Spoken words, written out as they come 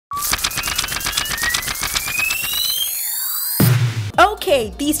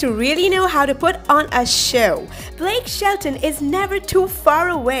Okay, these two really know how to put on a show. Blake Shelton is never too far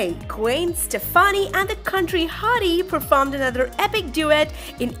away. Gwen Stefani and the country hottie performed another epic duet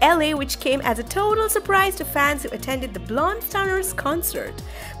in LA, which came as a total surprise to fans who attended the Blonde Stunners concert.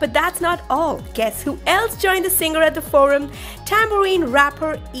 But that's not all. Guess who else joined the singer at the forum? Tambourine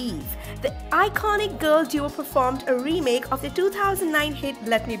rapper Eve. The iconic girl duo performed a remake of the 2009 hit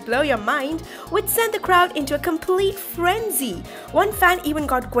Let Me Blow Your Mind, which sent the crowd into a complete frenzy. One fan even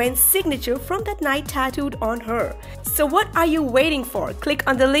got Gwen's signature from that night tattooed on her. So what are you waiting for? Click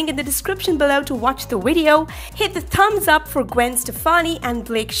on the link in the description below to watch the video, hit the thumbs up for Gwen Stefani and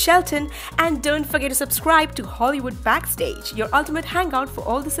Blake Shelton, and don't forget to subscribe to Hollywood Backstage, your ultimate hangout for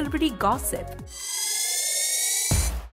all the celebrity gossip.